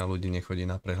väčšina ľudí nechodí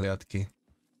na prehliadky.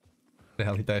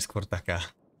 Realita je skôr taká.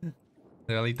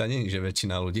 Realita nie je, že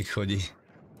väčšina ľudí chodí.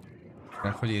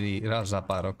 Chodí raz za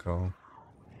pár rokov.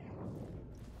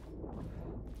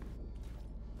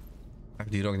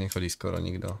 Každý rok nechodí skoro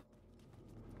nikto.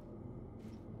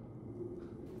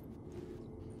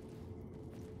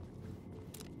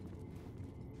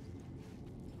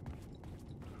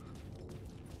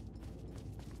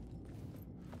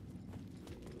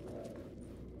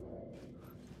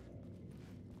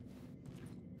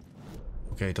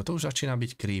 OK, toto už začína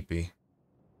byť creepy.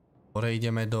 Hore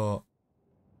ideme do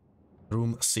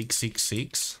room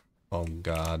 666. Oh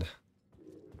god.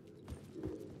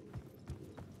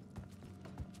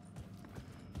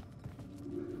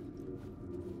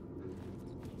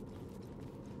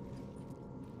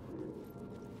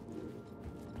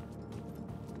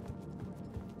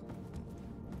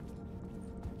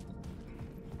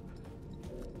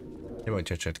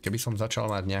 Nebojte, chat, keby som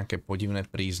začal mať nejaké podivné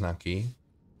príznaky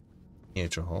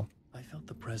niečoho,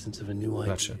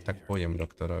 tak pôjdem k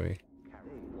doktorovi.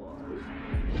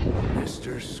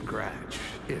 Mr. Scratch,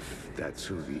 if that's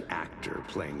who the actor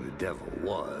playing the devil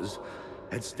was,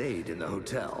 had stayed in the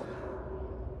hotel.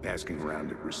 Asking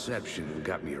around at reception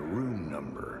got me a room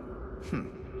number.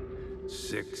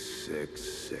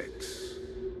 666.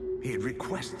 He had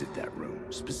requested that room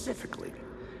specifically.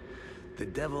 The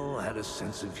devil had a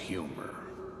sense of humor.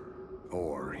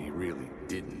 Or he really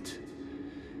didn't.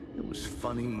 It was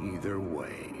funny either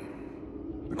way.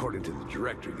 According to the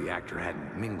director, the actor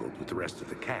hadn't mingled with the rest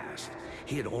of the cast.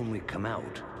 He had only come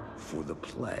out for the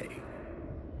play.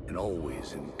 And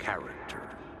always in character.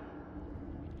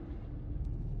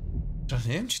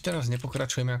 Neviem, či teraz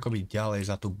nepokračujeme akoby ďalej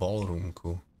za tú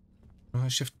ballroomku. No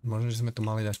ešte, možno, že sme to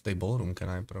mali dať v tej ballroomke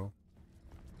najprv.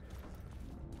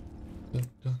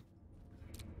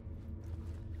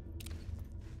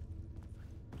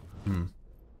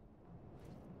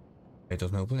 To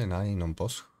sme úplne na inom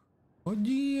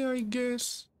poschodí, I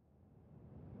guess.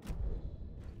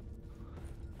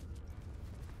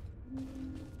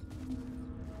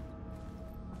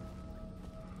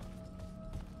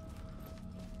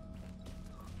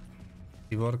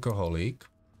 Ty workoholík.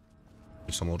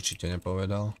 By som určite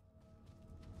nepovedal.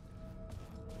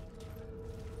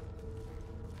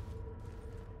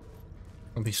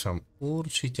 By som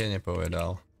určite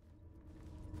nepovedal.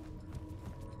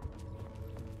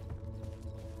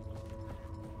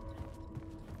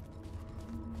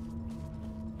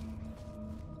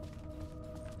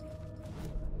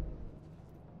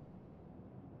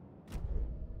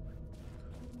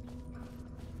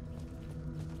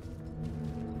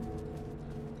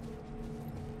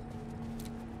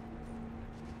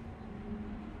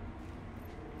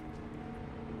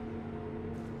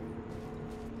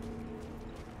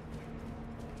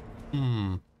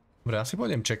 Dobre, asi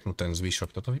pôjdem čeknúť ten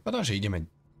zvyšok. Toto vypadá, že ideme...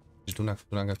 Že tu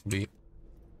akoby...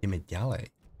 Ideme ďalej.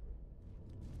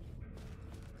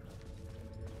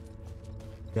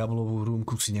 Diablovú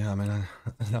rúmku si necháme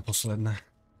na posledné.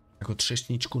 Ako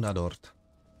třešničku na dort.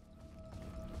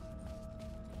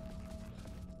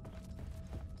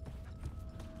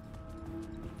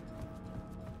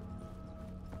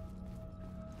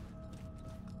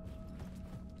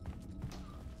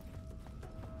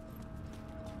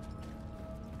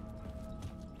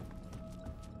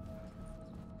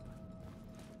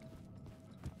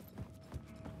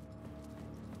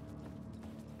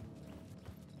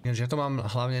 Ja to mám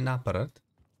hlavne na prd.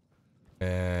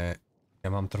 Ja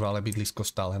mám trvalé bydlisko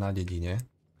stále na dedine.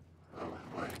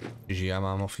 Čiže ja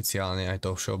mám oficiálne aj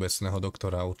toho všeobecného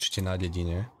doktora určite na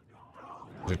dedine.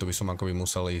 Že to by som akoby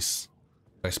musel ísť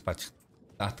prespať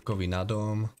tatkovi na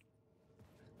dom.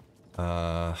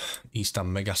 Ísť tam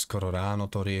mega skoro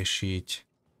ráno to riešiť.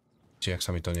 Či ak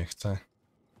sa mi to nechce.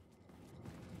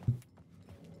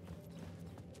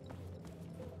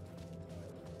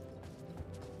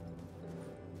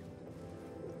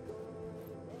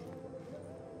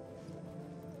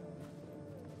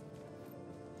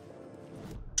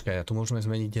 Počkaj, a tu môžeme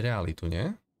zmeniť realitu, nie?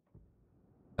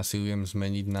 Ja si ju viem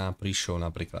zmeniť na príšov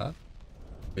napríklad.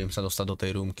 Viem sa dostať do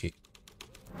tej rúmky.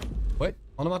 Wait,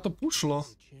 ono ma to pušlo.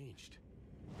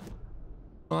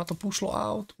 Ono ma to pušlo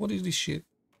out. What is this shit?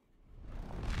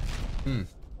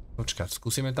 Počkať,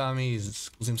 skúsime tam ísť.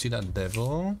 Skúsim si dať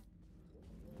devil.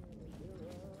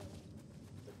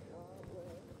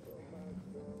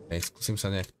 Skúsim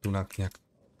sa nejak tu nejak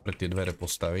pred tie dvere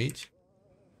postaviť.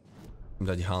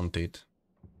 Dať hunted.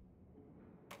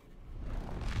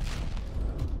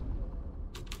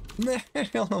 Ne,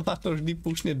 ono ma to vždy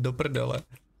púšne do prdele.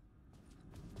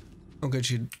 Ok,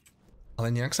 ale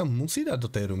nejak sa musí dať do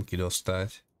tej rúmky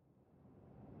dostať.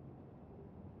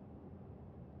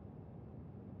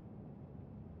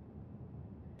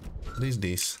 What is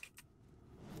this?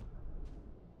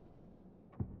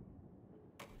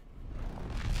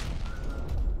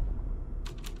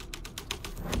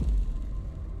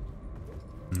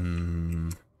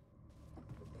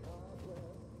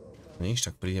 Nič,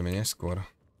 tak prídeme neskôr.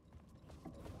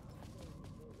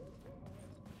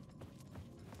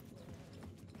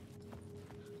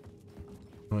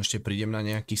 No ešte prídem na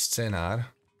nejaký scenár.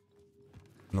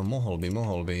 No mohol by.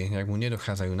 Nejak mu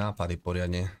nedochádzajú nápady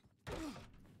poriadne.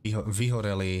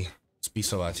 Vyhorelý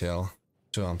spisovateľ.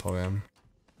 Čo vám poviem?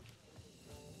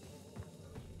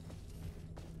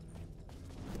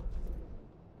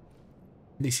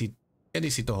 Kedy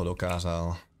si toho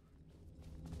dokázal?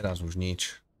 Teraz už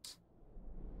nič.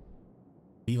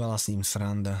 Bývala s ním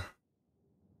sranda.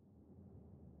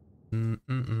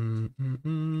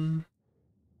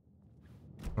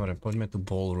 Dobre, poďme tu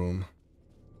ballroom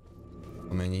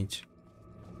pomeniť.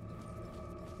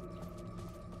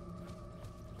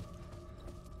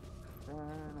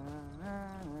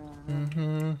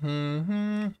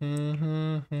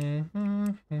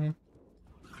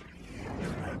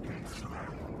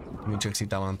 Míček si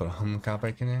tam len prohmká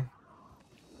pekne.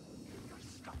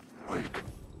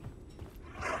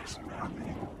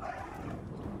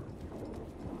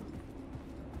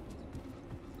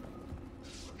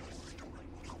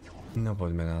 No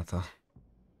poďme na to.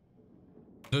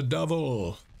 The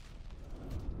devil!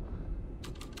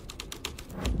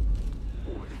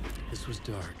 This was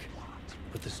dark,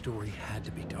 but the story had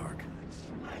to be dark.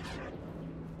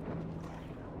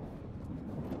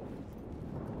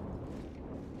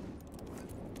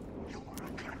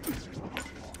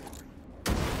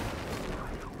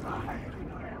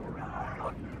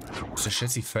 Ste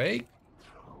všetci fake?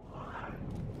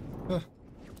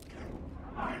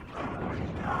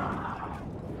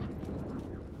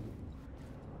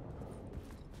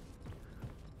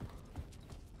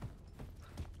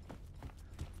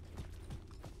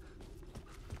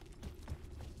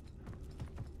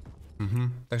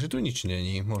 Takže tu nič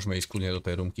není. Môžeme ísť kľudne do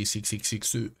tej roomky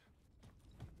 666.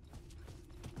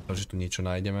 Takže tu niečo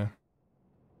nájdeme.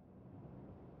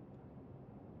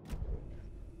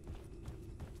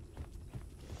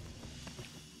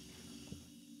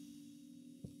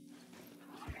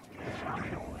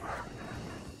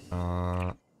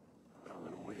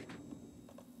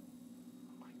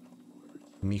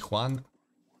 Mi Juan.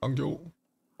 Thank you.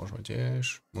 Môžeme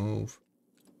tiež. Move.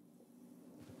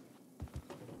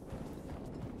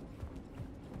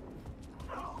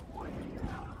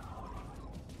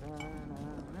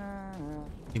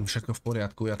 Tým všetko v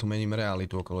poriadku, ja tu mením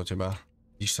realitu okolo teba.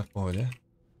 Vidíš sa v pohode?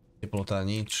 Teplota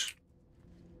nič.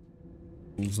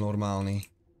 Pulz normálny.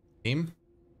 Tým?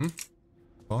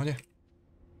 V pohode?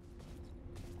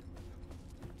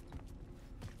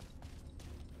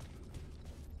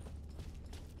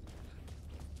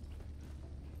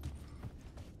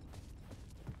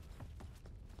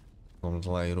 V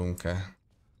zlej runke.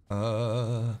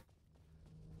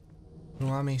 Tu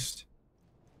mám ísť.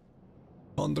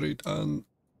 100 and...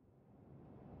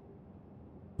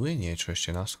 Tu je niečo ešte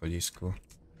na schodisku.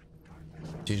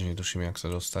 Tiež netuším, jak sa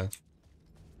dostať.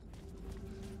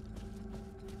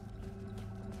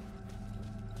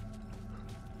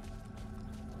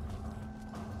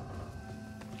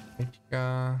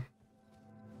 Peťka.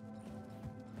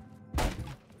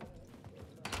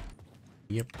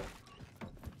 Jep.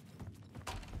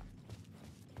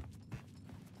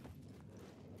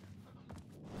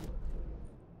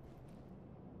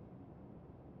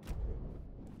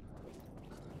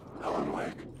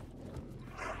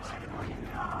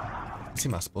 Si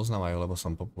ma spoznávajú, lebo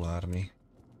som populárny.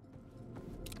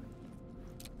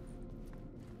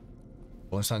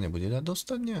 Ale sa nebude dať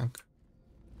dostať nejak?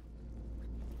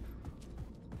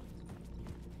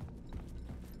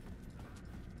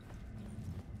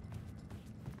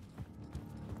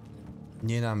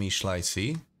 Nenamýšľaj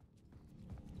si.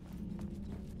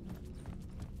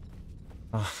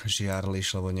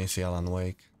 Žiarliš, lebo nie si Alan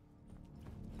Wake.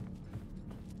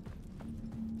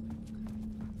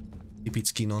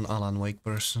 Typický non-Alan Wake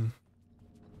person.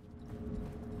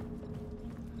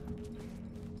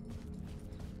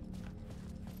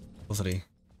 Pozri.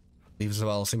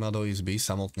 Vzval si ma do izby,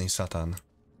 samotný satan.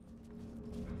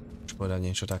 Chceš povedať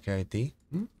niečo také aj ty?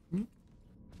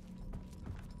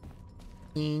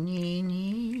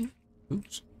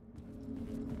 Ups.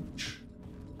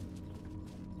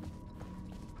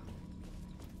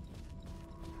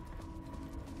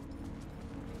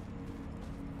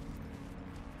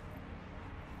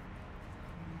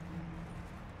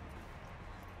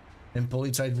 Ten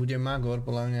policajt bude magor,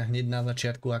 podľa mňa hneď na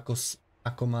začiatku,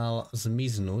 ako mal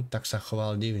zmiznúť, tak sa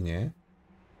choval divne.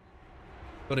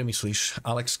 Ktorý myslíš?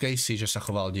 Alex Casey, že sa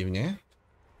choval divne?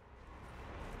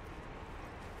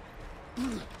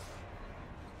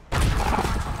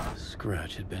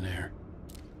 Scratch had been there.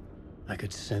 I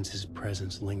could sense his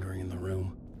presence lingering in the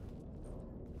room.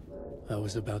 I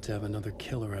was about to have another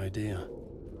killer idea.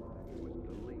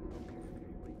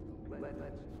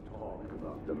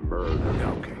 The murder.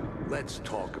 Okay, let's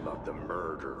talk about the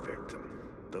murder victim.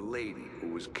 The lady who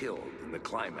was killed in the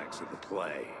climax of the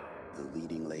play. The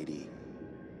leading lady.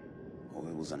 Oh,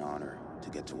 it was an honor to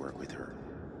get to work with her.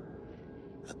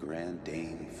 A grand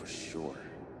dame for sure.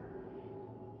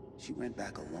 She went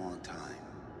back a long time.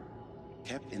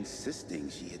 Kept insisting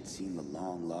she had seen the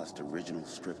long-lost original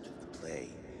script of the play.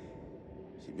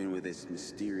 She'd been with this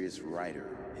mysterious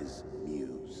writer, his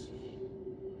muse.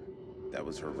 That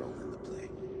was her role in the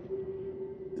play.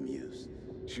 The muse.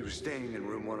 She was staying in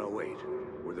room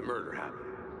 108, where the murder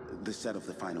happened. The set of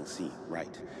the final scene,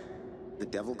 right. The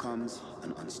devil comes,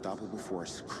 an unstoppable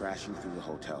force crashing through the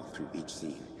hotel through each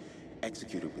scene,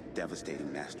 executed with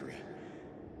devastating mastery.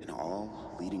 And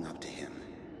all leading up to him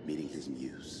meeting his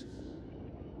muse.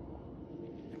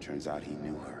 It turns out he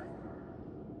knew her.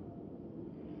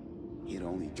 He had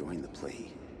only joined the play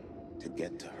to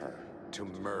get to her. To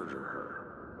murder her.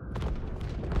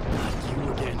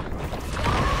 You again.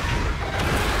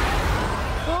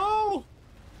 Oh!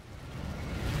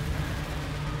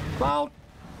 Cloud!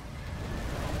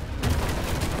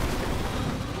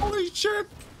 Holy shit!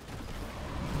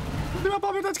 Budem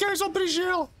pamätať, keď som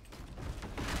prišiel!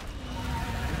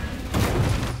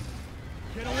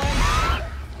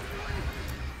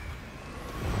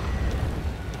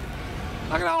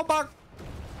 Tak naopak!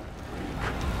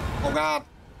 Oh god!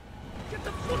 Get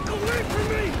the fuck away from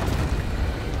me!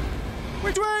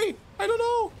 Which way? I don't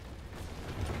know!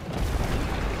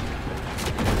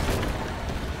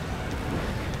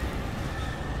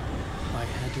 I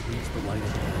had to reach the light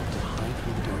ahead to hide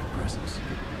from the dark presence.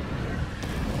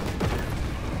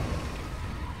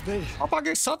 Opak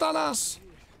je Satanas!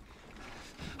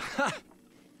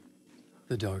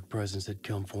 The dark presence had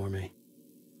come for me.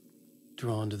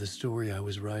 Drawn to the story I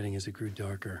was writing as it grew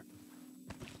darker.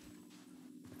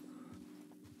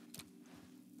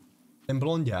 Ten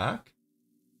blondiák?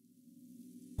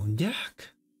 Blondiák?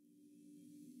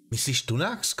 Myslíš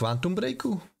tunák z Quantum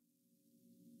Breaku?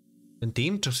 Ten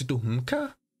tým, čo si tu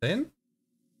hmka? Ten?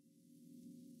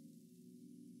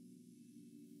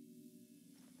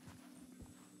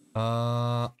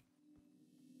 No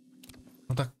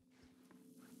tak...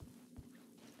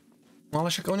 No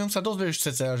ale však o ňom sa dozvieš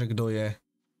cca, že kto je.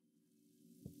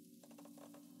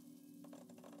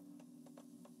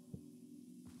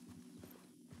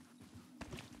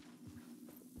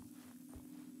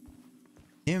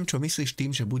 Neviem, čo myslíš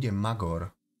tým, že bude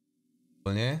magor.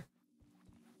 Plne?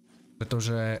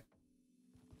 Pretože...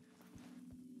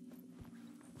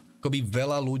 Akoby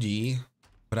veľa ľudí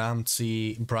v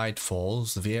rámci Bright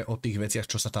Falls vie o tých veciach,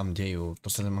 čo sa tam dejú. To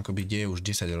sa tam akoby deje už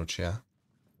 10 ročia.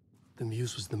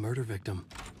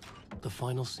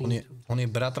 On je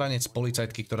bratranec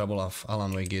policajtky, ktorá bola v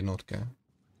Alan Wake jednotke.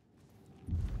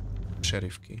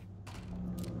 Šerifky.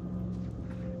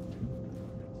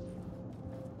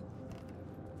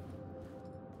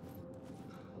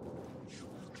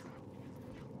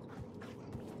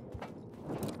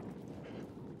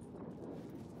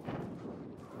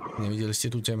 Nevideli ste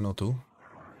tú temnotu?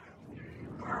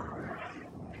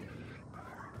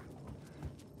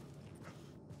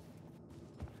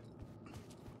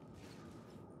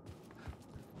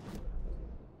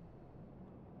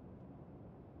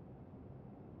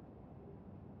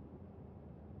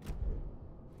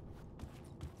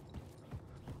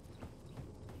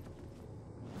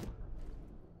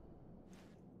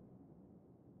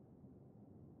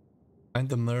 Find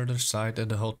the murder site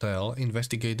at the hotel.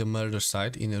 Investigate the murder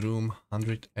site in room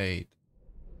 108.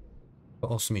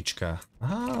 Osmička.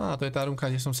 Á, to je tá roomka,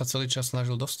 kde som sa celý čas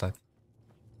snažil dostať.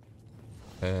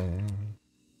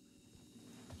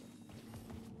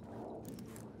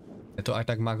 Je to aj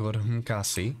tak magor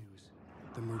Kasi.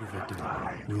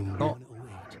 No.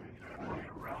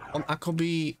 On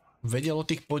akoby vedel o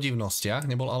tých podivnostiach,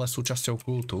 nebol ale súčasťou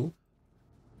kultu.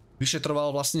 Vyšetroval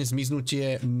vlastne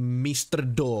zmiznutie Mr.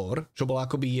 Door, čo bola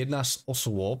akoby jedna z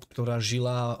osôb, ktorá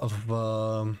žila v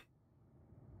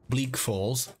Bleak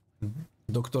Falls,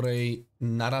 do ktorej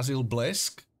narazil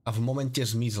blesk a v momente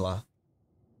zmizla.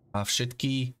 A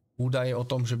všetky údaje o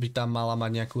tom, že by tam mala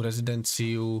mať nejakú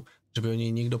rezidenciu, že by o nej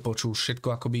niekto počul,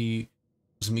 všetko akoby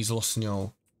zmizlo s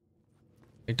ňou.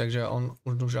 Takže on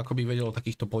už akoby vedel o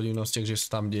takýchto podivnostiach, že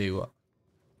sa tam dejú.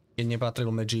 Keď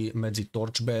nepatril medzi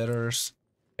Torchbearers,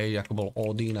 ako bol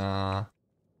Odin a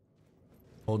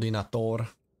Thor.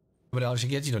 Dobre, ale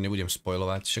však ja ti to nebudem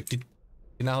spoilovať. Však ty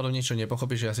náhodou niečo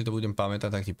nepochopíš, že ja si to budem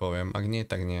pamätať, tak ti poviem. Ak nie,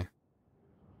 tak nie.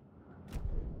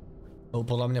 No,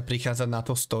 podľa mňa prichádzať na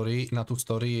tú story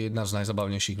je jedna z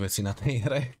najzabavnejších vecí na tej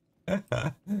hre.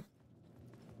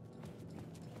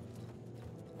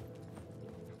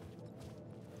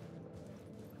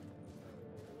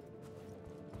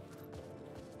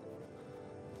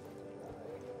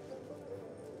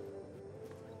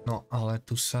 No, ale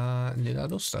tu sa nedá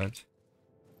dostať.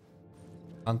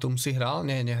 Quantum si hral?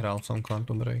 Nie, nehral som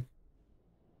Quantum Break.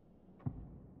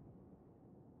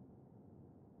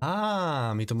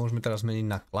 Á, my to môžeme teraz zmeniť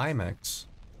na Climax.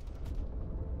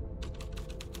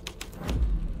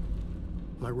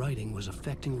 My writing was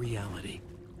affecting reality.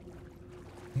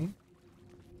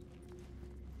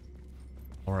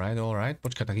 Alright.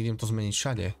 Počkaj, tak idem to zmeniť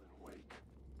všade.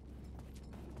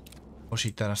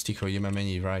 Pošiť teraz ticho, ideme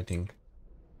meniť writing.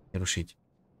 Nerušiť.